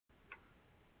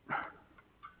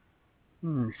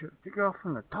Should take it off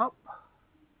from the top.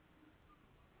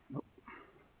 Nope.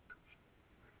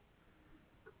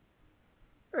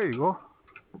 There you go.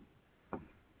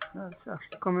 That's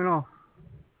actually coming off.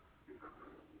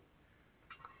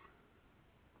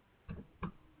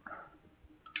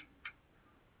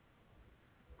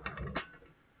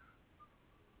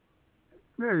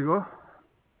 There you go.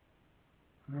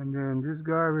 And then this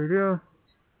guy right here.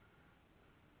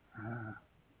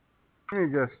 Let me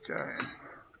just try and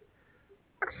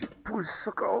actually pull this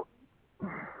sucker out.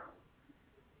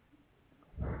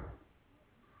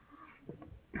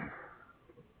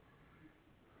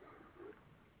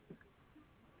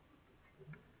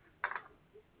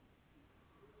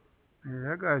 Yeah,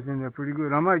 that guy's in there pretty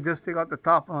good. I might just take out the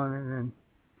top on it and then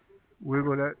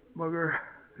wiggle that bugger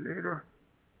later.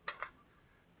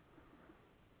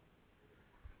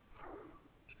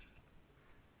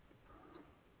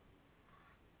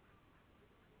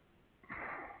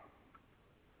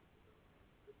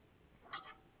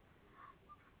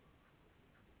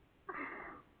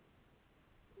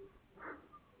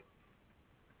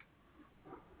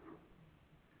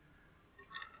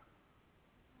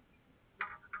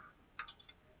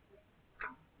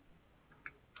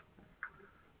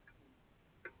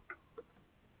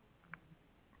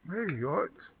 There you go.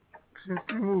 It seems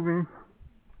to be moving.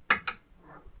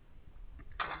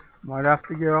 Might have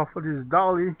to get off of this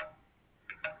dolly.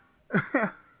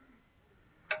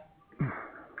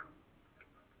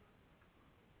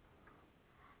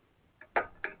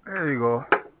 There you go.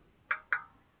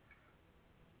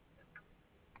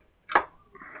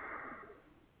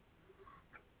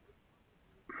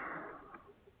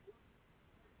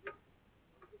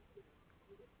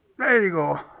 There you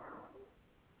go.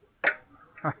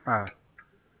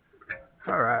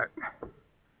 Alright.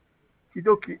 Okie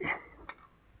dokie.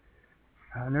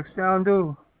 Next thing I'll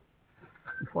do,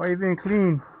 before I even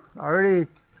clean, I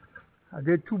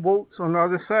did 2 bolts on the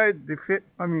other side. They fit.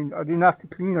 I mean, I didn't have to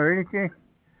clean or anything.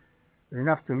 I didn't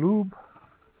have to lube.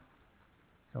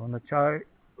 So I'm going to try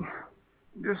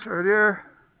this right there.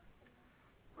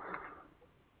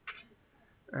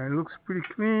 And it looks pretty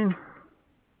clean.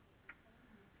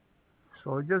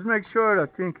 So just make sure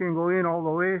that thing can go in all the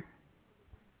way.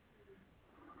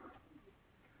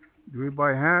 Do it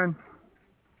by hand.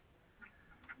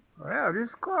 Yeah, this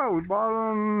car we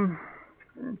bought in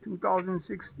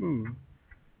 2016,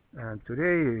 and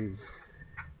today is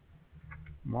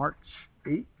March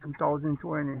 8,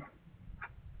 2020.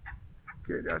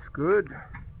 Okay, that's good.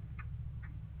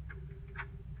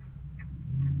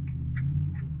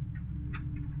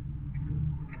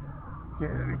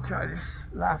 Okay, let me try this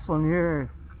last one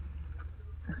here.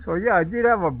 So yeah, I did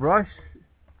have a brush,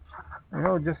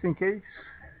 just in case.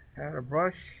 I had a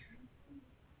brush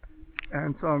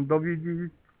and some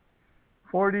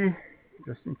WD-40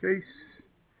 just in case.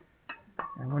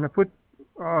 And when I put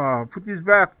these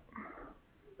back,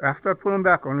 after I put them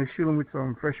back, I'm gonna shoot them with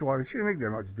some fresh water. It shouldn't make that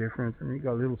much difference. I mean, you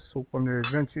got a little soap on there.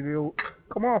 Eventually, it'll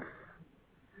come off.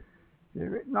 Yeah,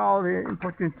 right now, the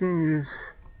important thing is,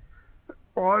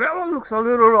 oh, that one looks a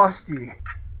little rusty.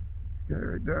 Yeah,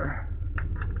 right there.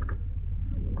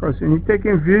 Of course, when you're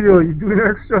taking video, you're doing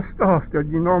extra stuff that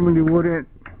you normally wouldn't.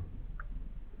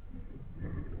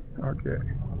 Okay,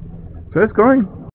 so it's going.